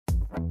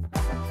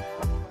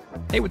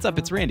Hey, what's up?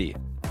 It's Randy.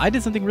 I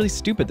did something really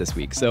stupid this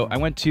week. So I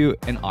went to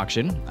an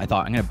auction. I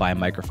thought I'm going to buy a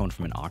microphone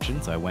from an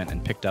auction. So I went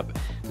and picked up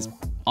this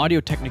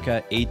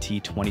AudioTechnica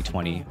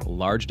AT2040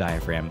 large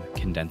diaphragm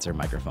condenser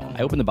microphone.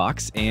 I opened the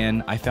box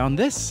and I found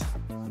this.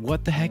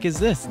 What the heck is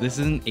this? This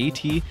is an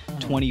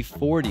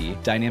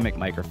AT2040 dynamic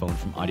microphone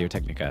from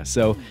AudioTechnica.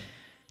 So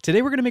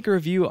today we're going to make a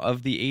review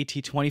of the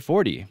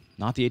AT2040,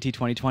 not the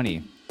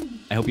AT2020.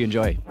 I hope you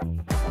enjoy.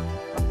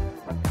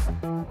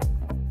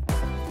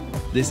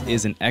 This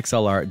is an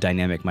XLR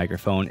dynamic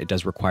microphone. It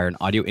does require an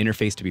audio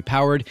interface to be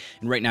powered,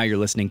 and right now you're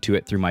listening to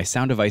it through my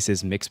Sound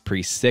Devices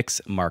MixPre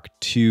 6 Mark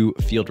II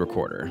field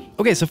recorder.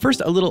 Okay, so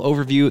first a little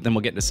overview, then we'll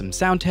get into some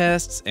sound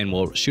tests, and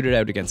we'll shoot it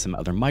out against some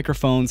other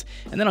microphones,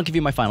 and then I'll give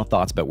you my final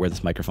thoughts about where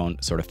this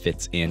microphone sort of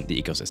fits in the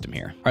ecosystem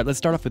here. All right, let's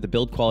start off with the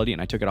build quality,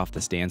 and I took it off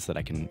the stand so that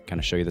I can kind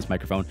of show you this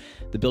microphone.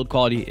 The build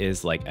quality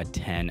is like a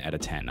 10 out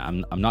of 10.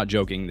 I'm not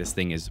joking, this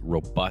thing is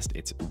robust,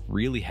 it's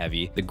really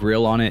heavy. The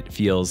grill on it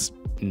feels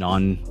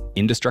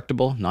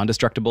non-destructible.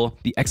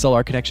 The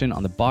XLR connection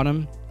on the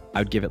bottom, I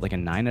would give it like a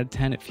 9 out of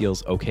 10. It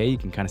feels okay. You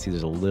can kind of see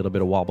there's a little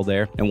bit of wobble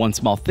there. And one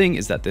small thing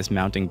is that this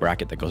mounting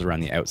bracket that goes around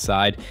the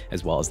outside,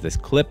 as well as this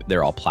clip,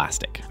 they're all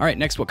plastic. All right,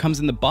 next, what comes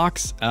in the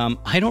box?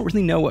 I don't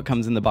really know what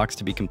comes in the box,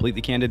 to be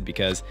completely candid,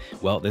 because,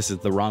 well, this is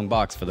the wrong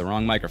box for the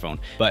wrong microphone.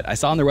 But I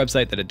saw on their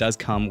website that it does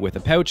come with a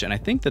pouch, and I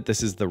think that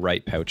this is the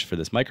right pouch for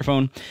this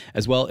microphone.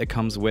 As well, it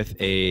comes with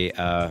a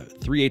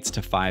 3/8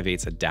 to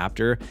 5/8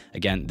 adapter.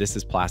 Again, this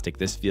is plastic.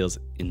 This feels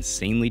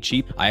insanely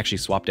cheap. I actually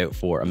swapped out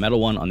for a metal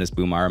one on this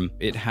boom arm.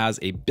 It has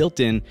a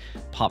built-in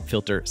pop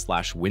filter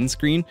 /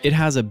 windscreen. It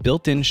has a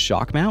built-in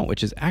shock mount,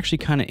 which is actually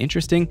kind of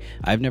interesting.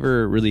 I've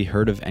never really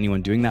heard of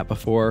anyone doing that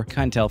before.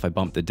 Can't tell if I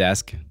bump the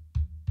desk.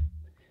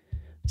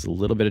 There's a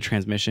little bit of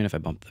transmission if I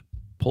bump the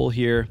pole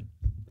here.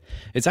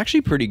 It's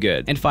actually pretty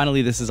good. And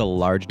finally, this is a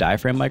large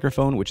diaphragm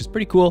microphone, which is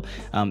pretty cool.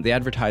 They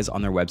advertise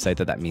on their website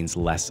that that means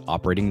less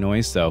operating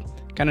noise, so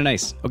kind of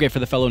nice. Okay, for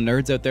the fellow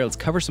nerds out there, let's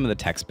cover some of the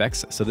tech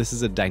specs. So this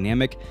is a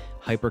dynamic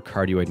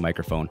hypercardioid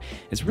microphone.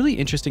 It's really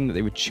interesting that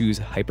they would choose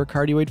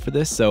hypercardioid for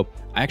this. So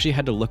I actually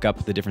had to look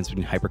up the difference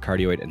between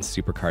hypercardioid and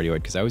supercardioid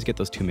because I always get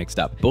those two mixed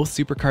up. Both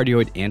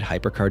supercardioid and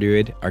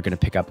hypercardioid are going to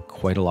pick up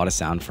quite a lot of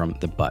sound from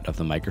the butt of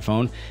the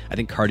microphone. I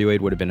think cardioid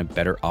would have been a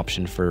better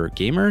option for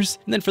gamers.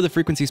 And then for the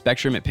frequency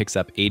spectrum, it picks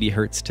up 80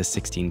 hertz to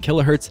 16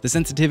 kilohertz. The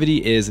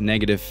sensitivity is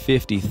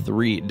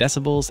 -53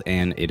 decibels,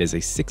 and it is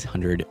a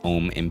 600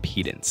 ohm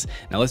impedance.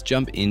 Now let's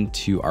jump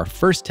into our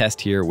first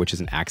test here, which is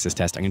an axis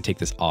test. I'm going to take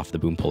this off the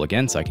boom pole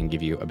again so I can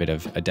give you a bit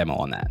of a demo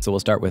on that. So we'll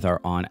start with our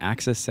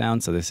on-axis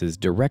sound. So this is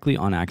directly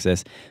on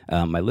axis.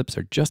 My lips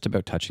are just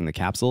about touching the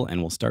capsule,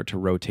 and we'll start to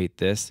rotate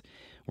this.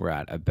 We're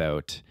at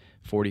about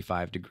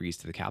 45 degrees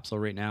to the capsule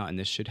right now, and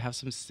this should have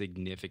some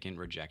significant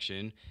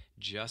rejection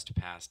just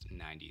past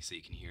 90. So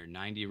you can hear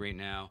 90 right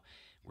now.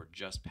 We're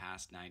just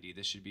past 90.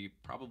 This should be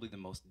probably the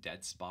most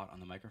dead spot on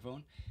the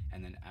microphone.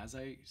 And then as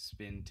I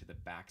spin to the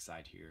back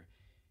side here,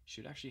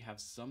 should actually have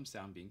some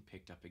sound being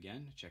picked up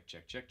again. Check,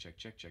 check, check, check,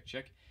 check, check,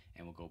 check.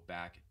 And we'll go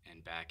back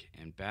and back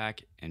and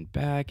back and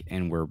back,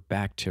 and we're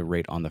back to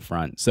right on the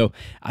front. So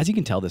as you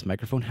can tell, this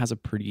microphone has a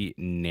pretty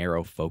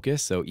narrow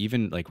focus. So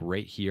even like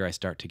right here, I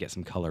start to get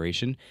some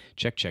coloration.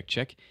 Check, check,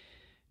 check.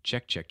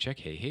 Check, check, check.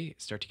 Hey, hey,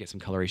 start to get some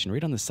coloration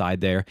right on the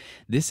side there.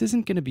 This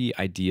isn't going to be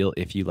ideal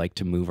if you like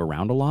to move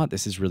around a lot.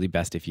 This is really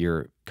best if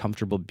you're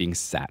comfortable being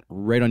sat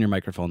right on your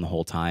microphone the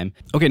whole time.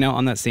 Okay, now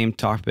on that same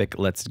topic,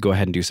 let's go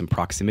ahead and do some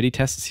proximity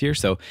tests here.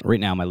 So right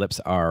now my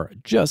lips are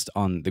just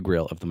on the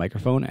grill of the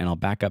microphone, and I'll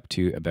back up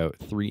to about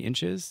 3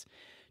 inches.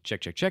 Check,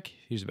 check, check.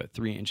 Here's about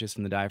 3 inches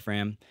from the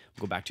diaphragm.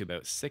 We'll go back to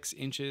about 6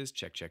 inches.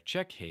 Check, check,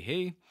 check. Hey,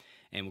 hey.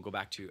 And we'll go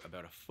back to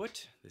about a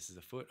foot. This is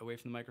a foot away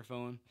from the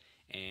microphone.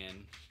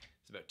 And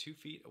about 2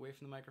 feet away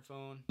from the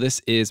microphone.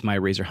 This is my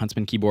Razer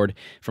Huntsman keyboard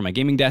from my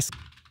gaming desk.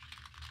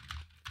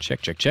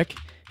 Check, check, check.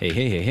 Hey,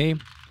 hey, hey, hey.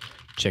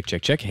 Check,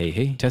 check, check. Hey,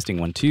 hey. Testing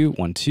 1, 2,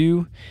 1,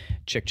 2.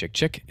 Check, check,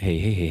 check. Hey,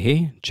 hey, hey,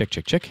 hey. Check,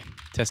 check, check.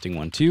 Testing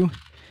 1, 2.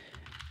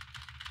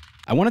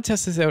 I want to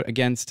test this out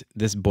against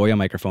this Boya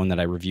microphone that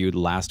I reviewed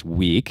last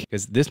week,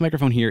 because this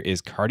microphone here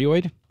is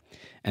cardioid.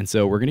 And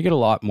so we're going to get a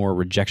lot more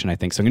rejection, I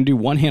think. So I'm going to do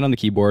one hand on the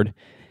keyboard,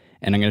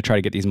 and I'm going to try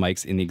to get these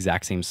mics in the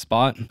exact same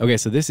spot. Okay,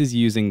 so this is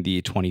using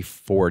the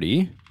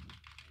 2040.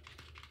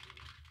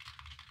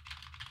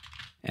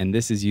 And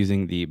this is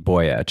using the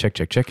Boya. Check,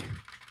 check, check.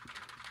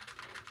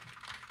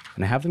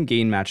 And I have them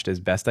gain matched as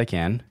best I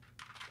can.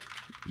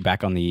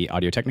 Back on the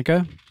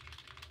AudioTechnica.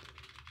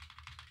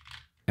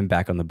 And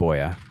back on the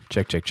Boya.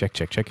 Check, check, check,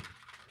 check, check.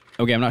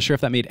 Okay, I'm not sure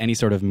if that made any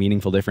sort of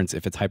meaningful difference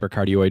if it's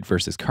hypercardioid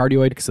versus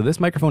cardioid. So this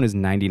microphone is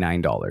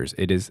 $99.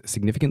 It is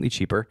significantly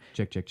cheaper.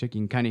 Check, check, check.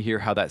 You can kind of hear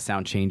how that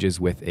sound changes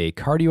with a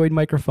cardioid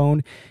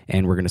microphone.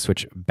 And we're going to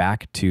switch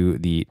back to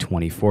the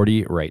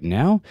 2040 right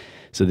now.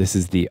 So this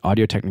is the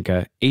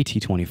AudioTechnica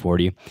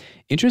AT2040.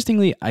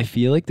 Interestingly, I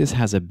feel like this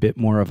has a bit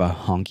more of a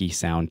honky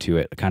sound to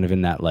it, kind of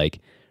in that like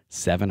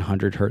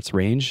 700 hertz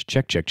range.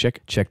 Check, check, check,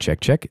 check, check,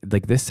 check.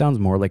 Like this sounds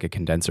more like a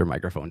condenser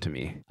microphone to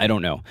me. I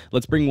don't know.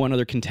 Let's bring one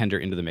other contender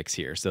into the mix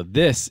here. So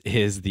this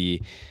is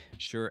the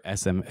Shure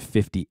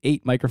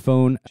SM58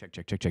 microphone. Check,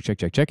 check, check, check, check,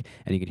 check, check.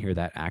 And you can hear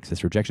that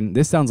axis rejection.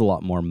 This sounds a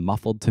lot more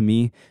muffled to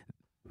me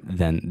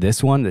than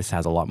this one. This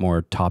has a lot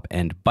more top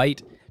end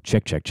bite.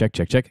 Check, check, check,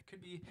 check, check. It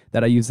could be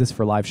that I use this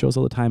for live shows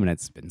all the time and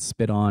it's been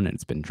spit on and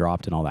it's been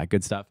dropped and all that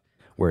good stuff.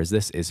 Whereas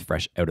this is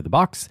fresh out of the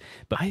box.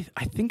 But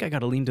I think I got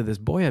to lean to this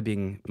Boya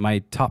being my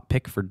top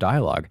pick for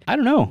dialogue. I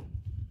don't know.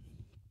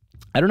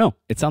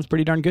 It sounds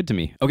pretty darn good to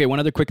me. Okay, one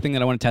other quick thing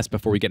that I want to test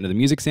before we get into the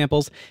music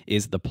samples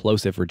is the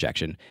plosive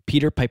rejection.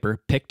 Peter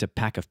Piper picked a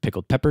pack of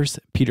pickled peppers.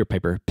 Peter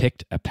Piper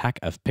picked a pack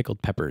of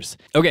pickled peppers.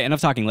 Okay, enough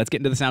talking. Let's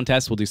get into the sound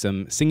tests. We'll do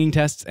some singing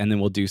tests and then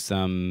we'll do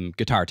some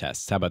guitar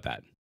tests. How about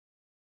that?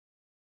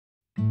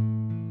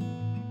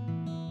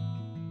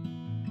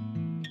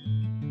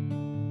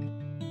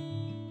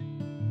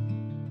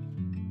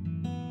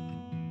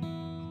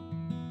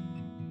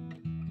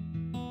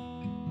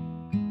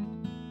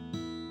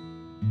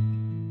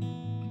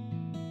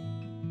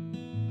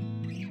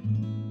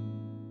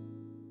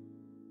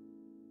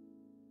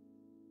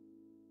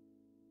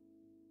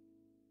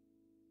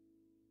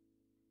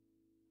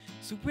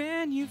 So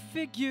when you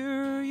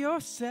figure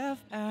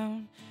yourself out,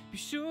 be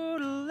sure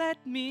to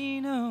let me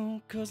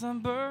know, 'cause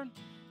I'm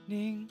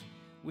burning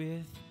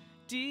with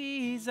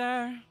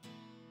desire.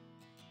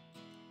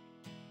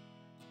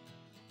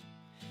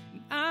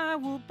 And I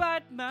will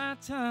bite my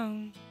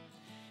tongue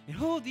and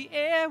hold the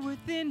air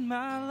within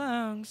my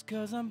lungs,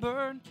 'cause I'm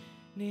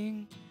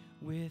burning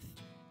with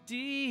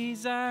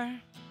desire.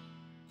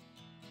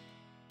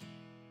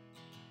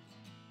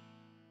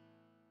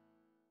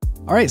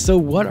 All right, so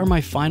what are my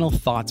final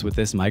thoughts with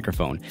this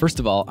microphone? First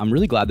of all, I'm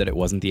really glad that it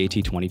wasn't the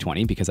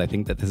AT2040 because I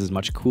think that this is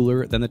much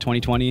cooler than the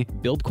 2020.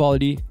 Build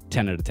quality,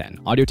 10 out of 10.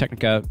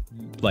 AudioTechnica,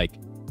 like,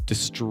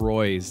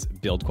 destroys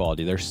build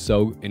quality. They're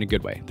so, in a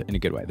good way.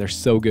 They're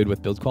so good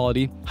with build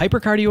quality.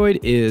 Hypercardoid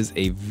is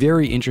a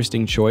very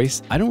interesting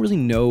choice. I don't really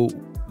know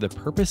the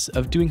purpose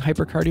of doing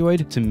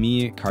hypercardioid. To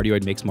me,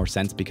 cardioid makes more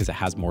sense because it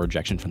has more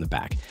rejection from the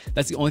back.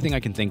 That's the only thing I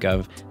can think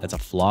of that's a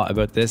flaw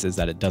about this, is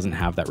that it doesn't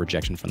have that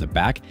rejection from the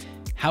back.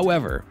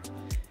 However,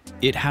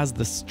 it has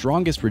the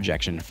strongest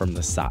rejection from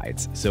the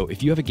sides. So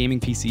if you have a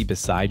gaming PC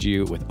beside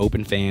you with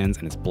open fans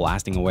and it's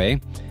blasting away,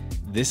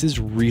 this is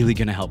really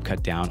gonna help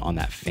cut down on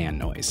that fan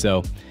noise.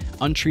 So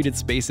untreated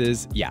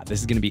spaces, yeah, this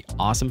is gonna be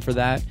awesome for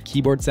that.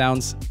 Keyboard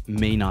sounds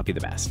may not be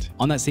the best.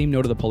 On that same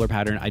note of the polar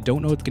pattern, I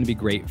don't know it's gonna be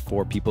great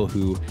for people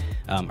who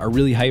are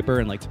really hyper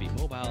and like to be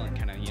mobile and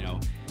kind of,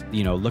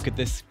 look at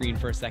this screen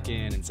for a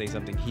second and say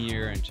something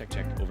here and check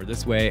over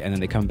this way, and then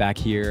they come back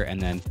here,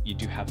 and then you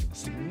do have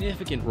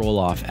significant roll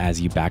off as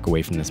you back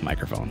away from this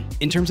microphone.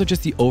 In terms of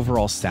just the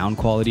overall sound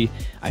quality,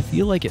 I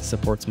feel like it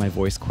supports my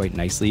voice quite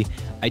nicely.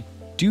 I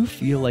do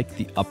feel like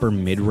the upper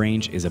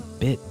mid-range is a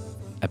bit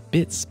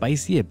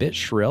spicy, a bit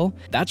shrill.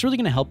 That's really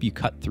gonna help you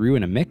cut through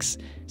in a mix,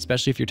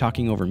 especially if you're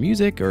talking over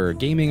music or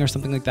gaming or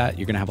something like that.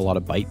 You're gonna have a lot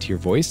of bite to your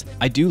voice.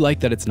 I do like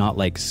that it's not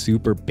like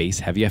super bass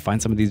heavy. I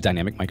find some of these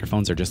dynamic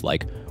microphones are just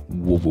like,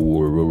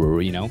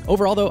 you know?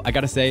 Overall though, I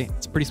gotta say,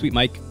 it's a pretty sweet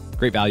mic,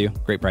 great value,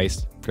 great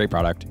price, great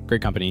product,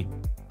 great company,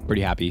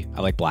 pretty happy.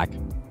 I like black.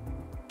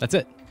 That's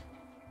it.